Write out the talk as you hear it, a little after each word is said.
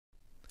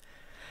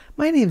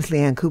My name is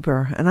Leanne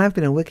Cooper, and I've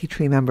been a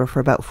WikiTree member for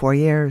about 4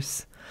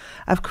 years.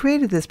 I've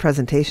created this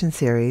presentation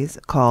series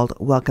called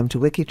Welcome to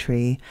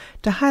WikiTree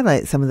to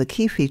highlight some of the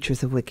key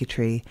features of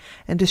WikiTree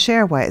and to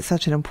share why it's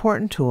such an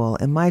important tool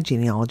in my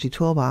genealogy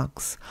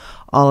toolbox.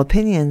 All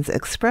opinions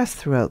expressed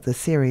throughout this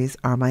series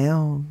are my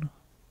own.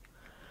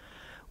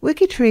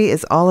 WikiTree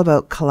is all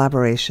about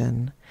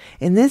collaboration.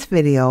 In this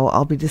video,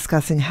 I'll be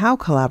discussing how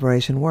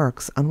collaboration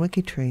works on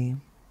WikiTree.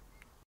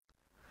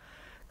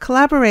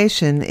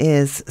 Collaboration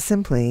is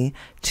simply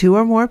two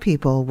or more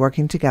people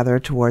working together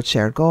towards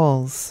shared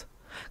goals.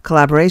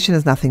 Collaboration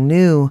is nothing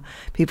new.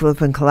 People have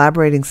been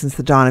collaborating since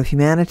the dawn of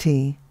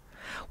humanity.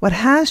 What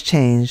has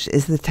changed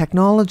is the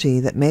technology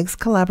that makes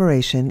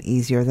collaboration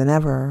easier than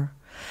ever.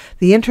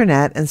 The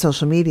internet and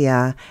social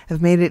media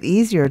have made it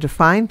easier to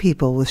find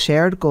people with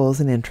shared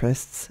goals and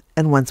interests,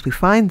 and once we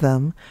find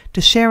them,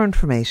 to share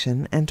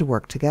information and to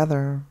work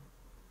together.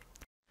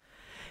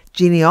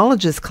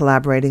 Genealogists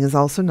collaborating is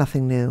also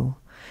nothing new.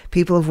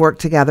 People have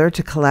worked together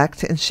to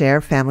collect and share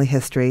family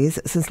histories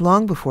since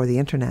long before the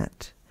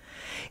internet.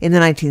 In the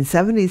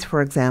 1970s,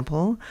 for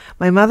example,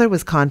 my mother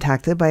was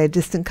contacted by a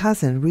distant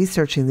cousin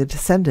researching the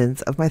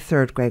descendants of my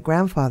third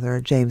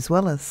great-grandfather, James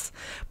Willis,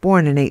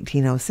 born in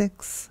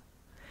 1806.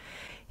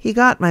 He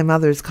got my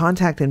mother's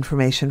contact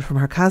information from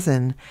her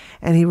cousin,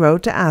 and he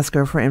wrote to ask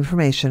her for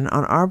information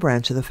on our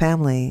branch of the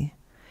family.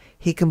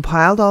 He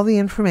compiled all the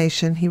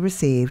information he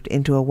received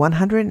into a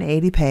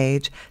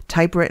 180-page,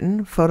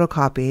 typewritten,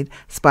 photocopied,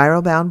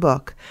 spiral-bound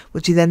book,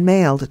 which he then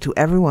mailed to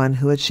everyone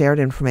who had shared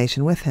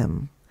information with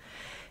him.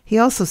 He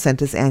also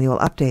sent us annual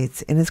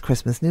updates in his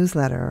Christmas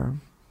newsletter.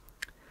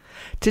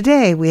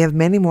 Today, we have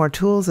many more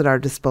tools at our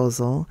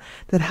disposal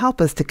that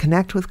help us to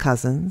connect with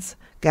cousins,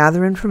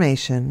 gather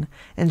information,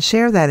 and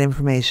share that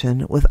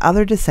information with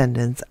other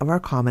descendants of our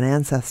common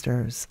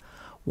ancestors.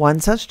 One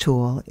such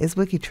tool is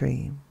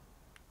WikiTree.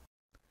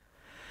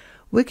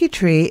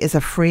 WikiTree is a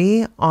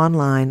free,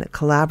 online,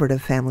 collaborative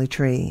family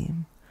tree.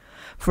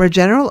 For a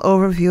general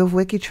overview of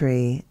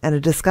WikiTree and a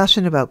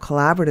discussion about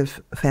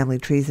collaborative family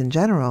trees in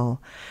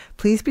general,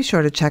 please be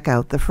sure to check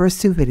out the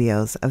first 2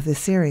 videos of this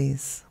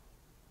series.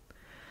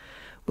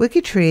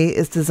 WikiTree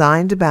is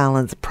designed to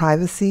balance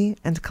privacy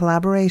and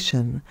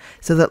collaboration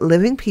so that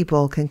living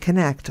people can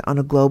connect on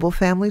a global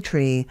family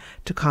tree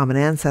to common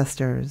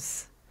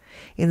ancestors.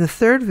 In the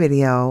 3rd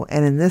video,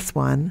 and in this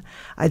one,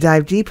 I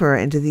dive deeper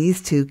into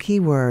these 2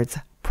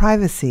 keywords,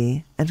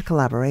 privacy and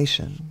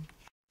collaboration.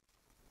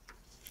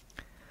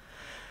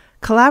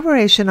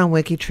 Collaboration on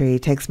WikiTree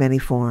takes many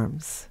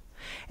forms.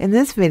 In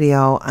this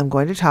video, I'm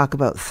going to talk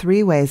about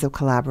 3 ways of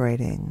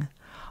collaborating: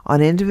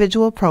 on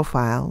individual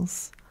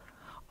profiles,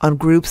 on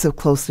groups of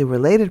closely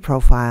related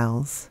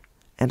profiles,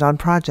 and on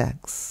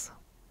projects.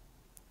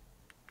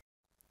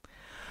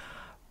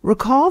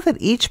 Recall that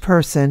each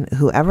person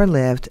who ever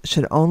lived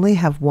should only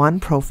have one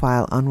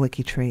profile on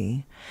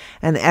WikiTree,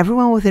 and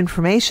everyone with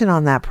information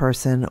on that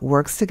person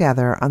works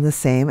together on the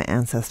same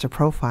ancestor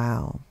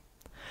profile.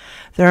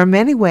 There are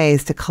many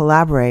ways to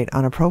collaborate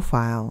on a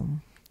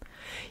profile.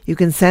 You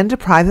can send a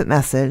private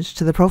message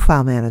to the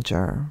profile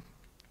manager.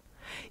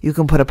 You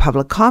can put a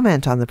public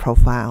comment on the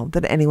profile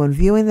that anyone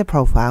viewing the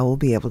profile will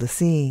be able to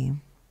see.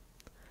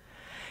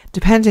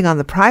 Depending on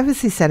the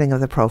privacy setting of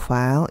the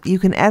profile, you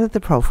can edit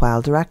the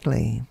profile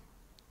directly.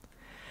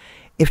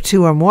 If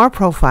 2 or more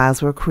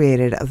profiles were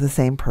created of the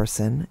same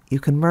person,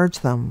 you can merge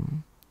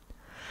them.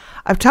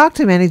 I've talked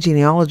to many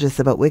genealogists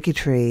about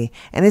WikiTree,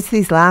 and it's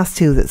these last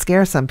 2 that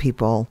scare some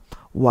people.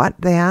 What,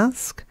 they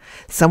ask?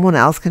 Someone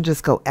else can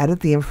just go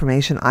edit the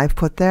information I've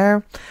put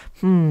there?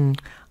 I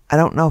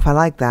don't know if I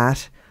like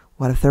that.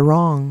 What if they're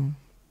wrong?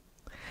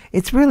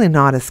 It's really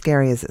not as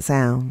scary as it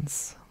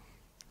sounds.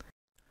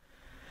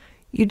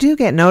 You do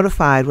get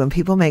notified when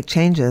people make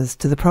changes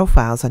to the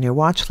profiles on your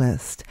watch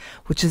list,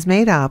 which is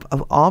made up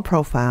of all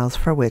profiles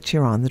for which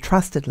you're on the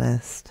trusted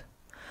list.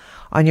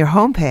 On your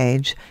home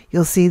page,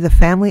 you'll see the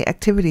family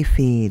activity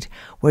feed,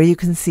 where you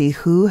can see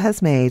who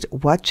has made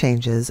what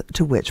changes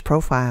to which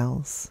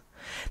profiles.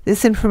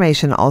 This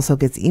information also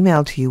gets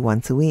emailed to you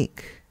once a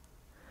week.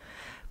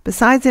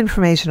 Besides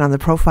information on the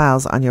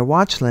profiles on your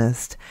watch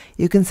list,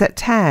 you can set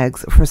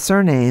tags for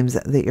surnames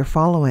that you're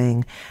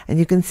following, and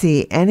you can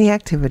see any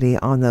activity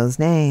on those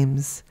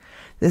names.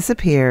 This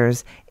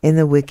appears in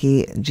the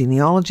Wiki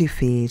genealogy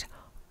feed,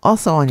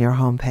 also on your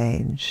home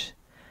page.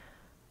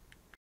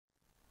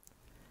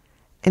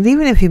 And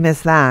even if you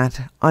miss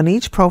that, on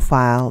each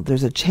profile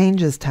there's a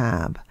Changes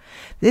tab.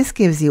 This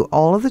gives you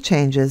all of the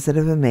changes that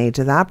have been made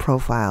to that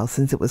profile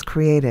since it was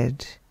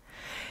created.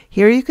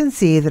 Here you can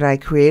see that I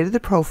created the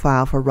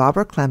profile for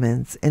Robert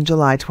Clements in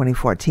July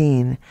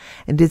 2014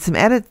 and did some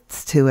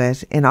edits to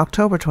it in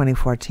October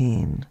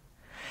 2014.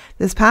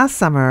 This past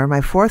summer, my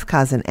 4th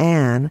cousin,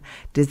 Anne,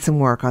 did some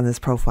work on this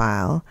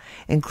profile,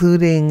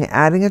 including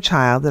adding a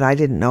child that I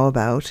didn't know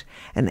about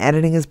and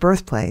editing his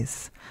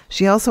birthplace.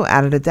 She also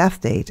added a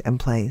death date and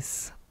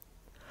place.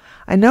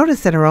 I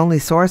noticed that her only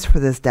source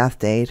for this death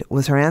date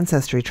was her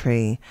ancestry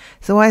tree,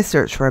 so I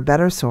searched for a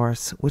better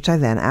source, which I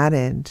then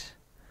added.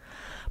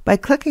 By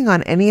clicking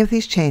on any of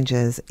these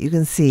changes, you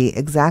can see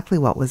exactly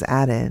what was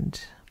added.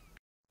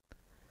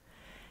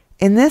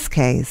 In this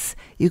case,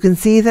 you can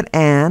see that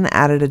Anne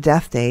added a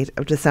death date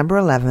of December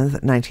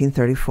 11th,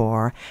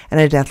 1934, and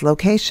a death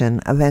location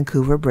of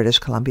Vancouver, British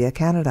Columbia,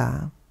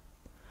 Canada.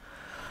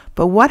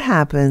 But what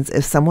happens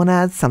if someone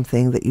adds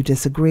something that you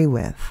disagree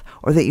with,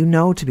 or that you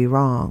know to be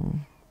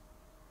wrong?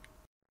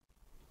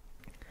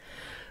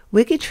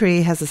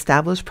 WikiTree has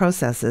established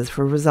processes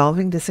for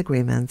resolving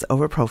disagreements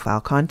over profile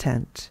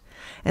content,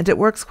 and it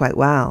works quite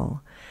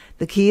well.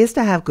 The key is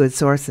to have good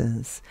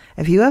sources.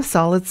 If you have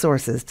solid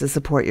sources to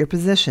support your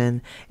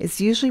position, it's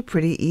usually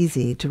pretty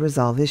easy to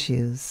resolve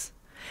issues.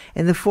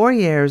 In the 4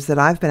 years that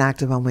I've been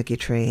active on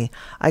WikiTree,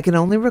 I can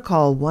only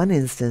recall one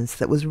instance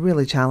that was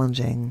really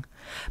challenging.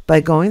 By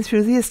going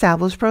through the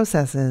established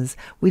processes,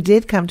 we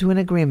did come to an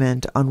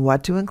agreement on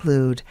what to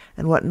include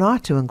and what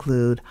not to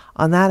include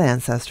on that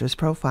ancestor's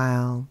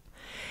profile.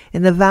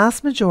 In the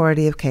vast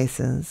majority of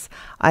cases,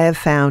 I have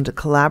found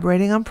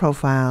collaborating on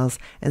profiles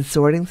and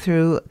sorting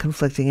through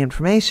conflicting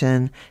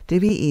information to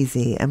be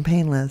easy and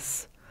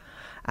painless.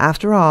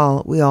 After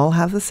all, we all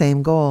have the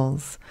same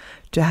goals: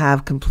 to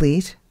have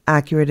complete,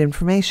 accurate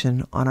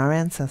information on our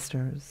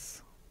ancestors.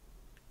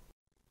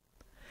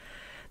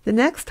 The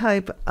next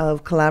type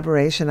of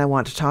collaboration I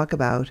want to talk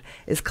about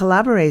is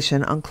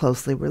collaboration on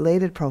closely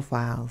related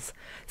profiles,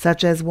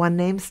 such as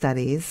one-name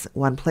studies,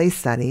 one-place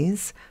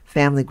studies,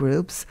 family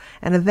groups,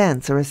 and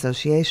events or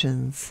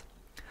associations.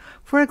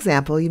 For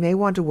example, you may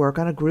want to work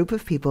on a group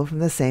of people from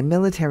the same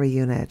military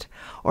unit,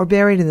 or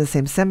buried in the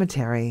same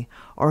cemetery,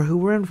 or who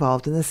were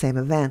involved in the same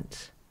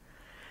event.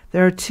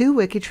 There are 2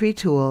 WikiTree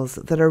tools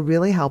that are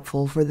really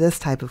helpful for this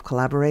type of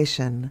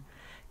collaboration: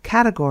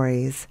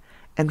 categories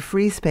and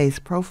free space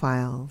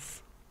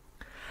profiles.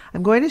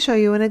 I'm going to show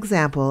you an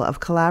example of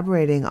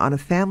collaborating on a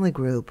family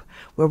group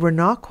where we're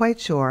not quite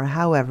sure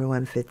how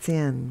everyone fits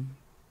in.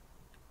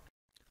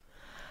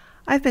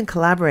 I've been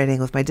collaborating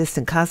with my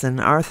distant cousin,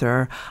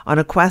 Arthur, on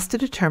a quest to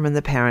determine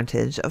the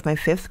parentage of my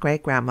 5th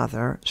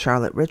great-grandmother,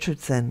 Charlotte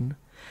Richardson.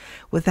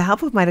 With the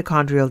help of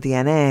mitochondrial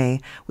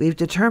DNA, we've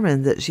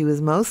determined that she was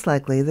most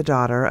likely the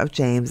daughter of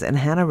James and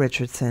Hannah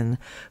Richardson,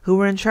 who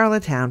were in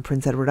Charlottetown,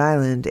 Prince Edward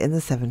Island in the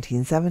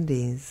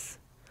 1770s.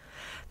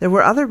 There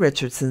were other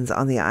Richardsons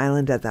on the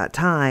island at that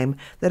time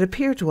that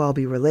appear to all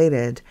be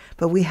related,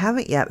 but we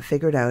haven't yet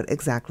figured out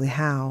exactly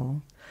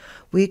how.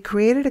 We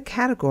created a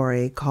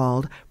category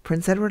called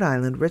Prince Edward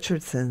Island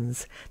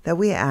Richardsons that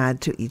we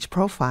add to each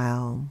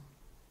profile.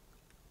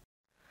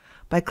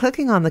 By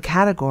clicking on the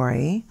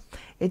category,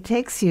 it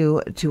takes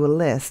you to a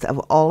list of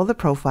all of the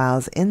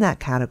profiles in that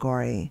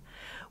category,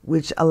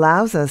 which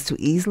allows us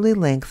to easily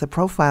link the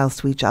profiles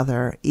to each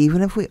other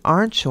even if we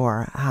aren't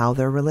sure how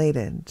they're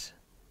related.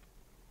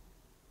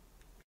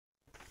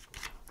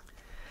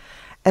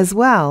 As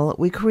well,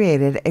 we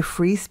created a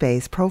free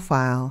space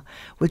profile,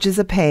 which is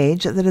a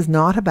page that is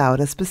not about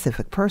a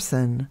specific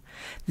person.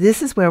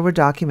 This is where we're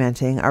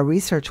documenting our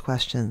research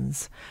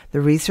questions,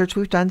 the research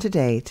we've done to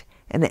date,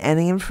 and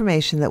any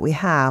information that we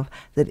have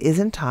that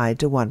isn't tied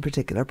to one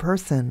particular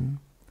person.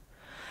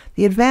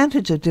 The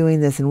advantage of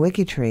doing this in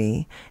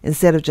WikiTree,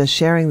 instead of just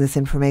sharing this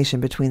information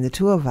between the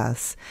 2 of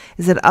us,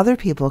 is that other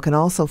people can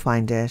also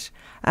find it,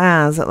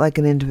 as, like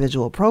an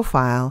individual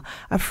profile,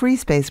 a free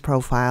space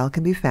profile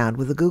can be found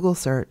with a Google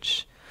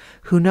search.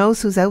 Who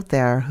knows who's out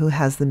there who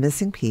has the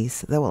missing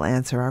piece that will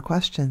answer our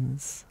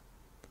questions?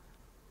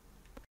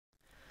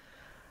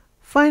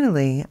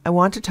 Finally, I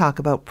want to talk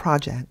about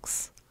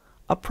projects.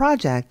 A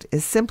project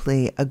is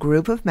simply a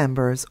group of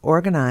members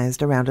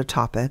organized around a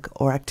topic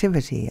or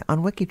activity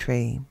on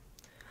WikiTree.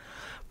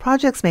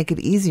 Projects make it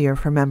easier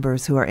for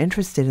members who are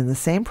interested in the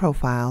same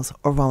profiles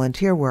or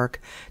volunteer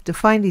work to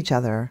find each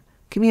other,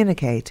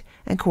 communicate,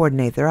 and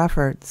coordinate their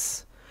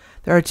efforts.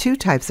 There are 2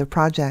 types of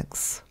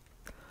projects.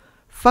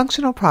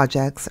 Functional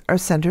projects are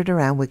centered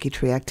around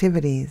WikiTree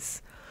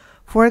activities.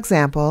 For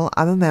example,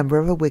 I'm a member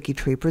of a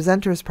WikiTree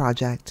Presenters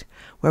project,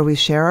 where we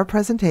share our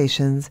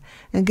presentations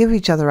and give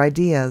each other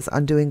ideas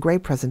on doing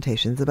great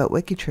presentations about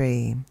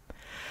WikiTree.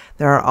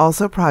 There are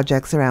also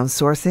projects around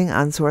sourcing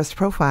unsourced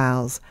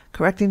profiles,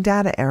 correcting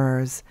data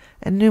errors,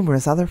 and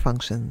numerous other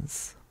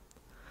functions.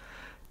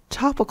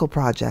 Topical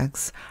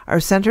projects are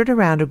centered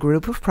around a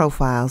group of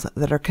profiles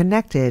that are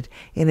connected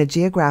in a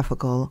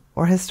geographical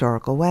or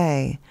historical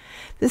way.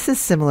 This is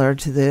similar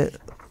to the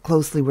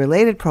closely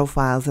related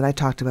profiles that I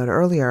talked about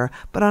earlier,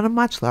 but on a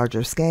much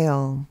larger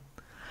scale.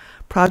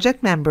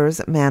 Project members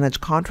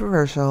manage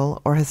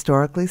controversial or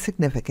historically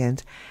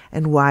significant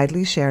and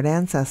widely shared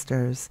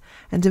ancestors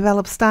and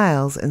develop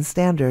styles and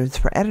standards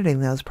for editing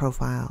those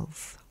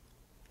profiles.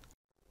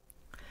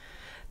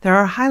 There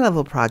are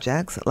high-level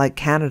projects like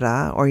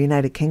Canada or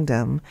United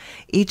Kingdom,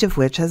 each of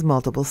which has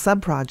multiple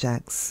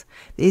sub-projects.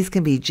 These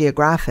can be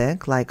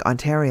geographic, like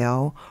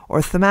Ontario,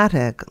 or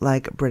thematic,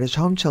 like British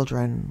Home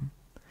Children.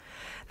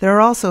 There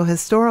are also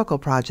historical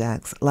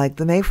projects like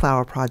the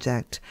Mayflower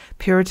Project,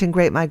 Puritan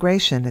Great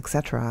Migration,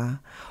 etc.,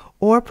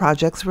 or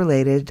projects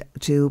related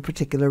to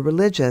particular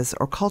religious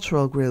or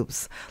cultural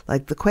groups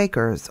like the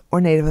Quakers or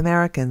Native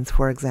Americans,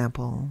 for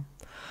example.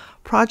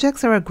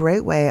 Projects are a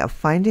great way of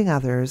finding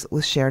others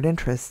with shared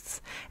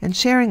interests and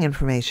sharing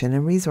information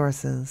and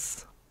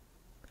resources.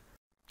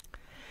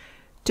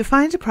 To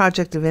find a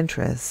project of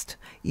interest,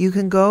 you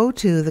can go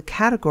to the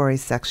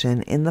Categories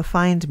section in the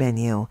Find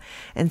menu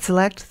and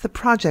select the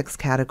Projects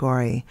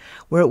category,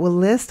 where it will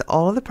list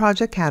all of the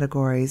project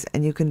categories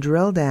and you can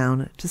drill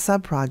down to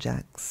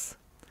sub-projects.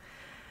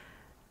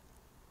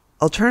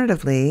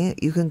 Alternatively,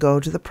 you can go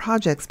to the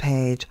Projects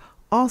page,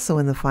 also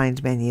in the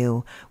Find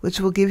menu, which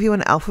will give you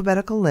an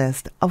alphabetical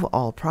list of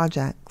all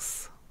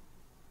projects.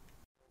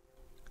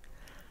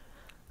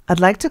 I'd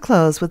like to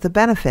close with the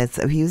benefits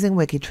of using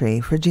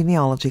WikiTree for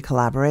genealogy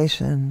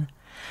collaboration.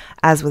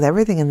 As with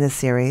everything in this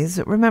series,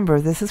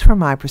 remember this is from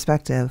my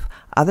perspective.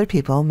 Other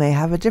people may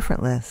have a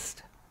different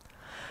list.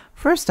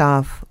 First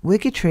off,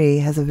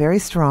 WikiTree has a very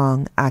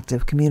strong,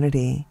 active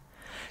community.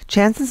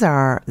 Chances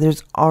are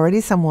there's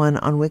already someone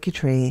on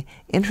WikiTree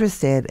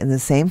interested in the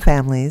same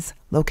families,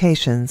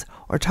 locations,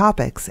 or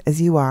topics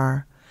as you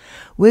are.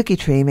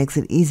 WikiTree makes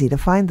it easy to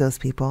find those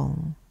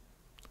people.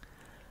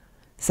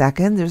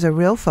 Second, there's a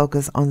real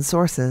focus on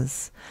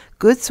sources.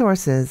 Good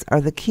sources are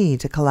the key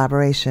to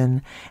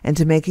collaboration and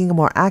to making a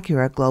more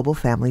accurate global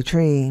family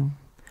tree.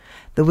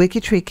 The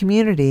WikiTree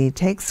community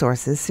takes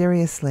sources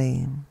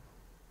seriously.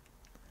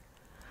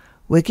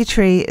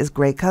 WikiTree is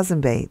great cousin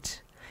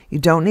bait. You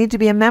don't need to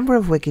be a member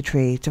of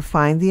WikiTree to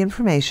find the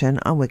information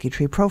on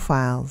WikiTree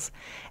profiles.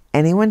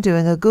 Anyone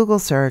doing a Google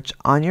search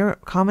on your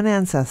common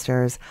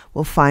ancestors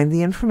will find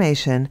the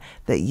information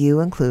that you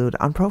include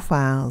on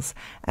profiles.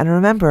 And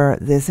remember,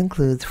 this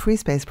includes free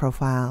space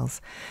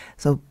profiles.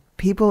 So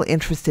people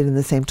interested in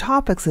the same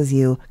topics as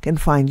you can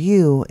find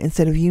you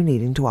instead of you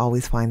needing to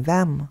always find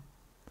them.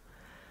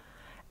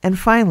 And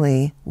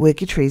finally,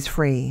 WikiTree's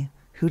free.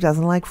 Who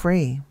doesn't like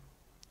free?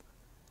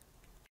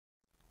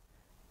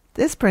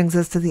 This brings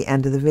us to the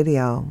end of the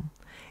video.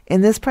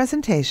 In this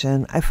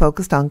presentation, I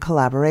focused on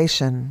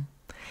collaboration.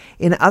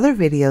 In other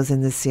videos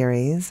in this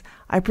series,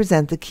 I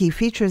present the key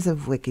features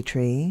of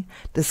WikiTree,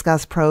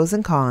 discuss pros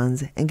and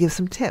cons, and give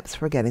some tips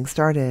for getting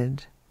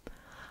started.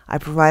 I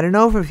provide an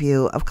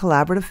overview of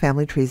collaborative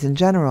family trees in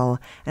general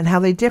and how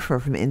they differ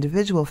from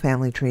individual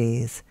family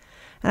trees,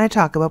 and I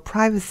talk about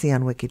privacy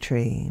on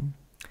WikiTree.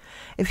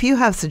 If you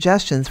have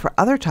suggestions for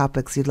other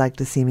topics you'd like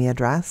to see me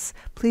address,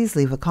 please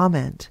leave a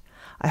comment.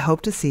 I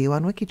hope to see you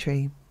on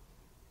WikiTree.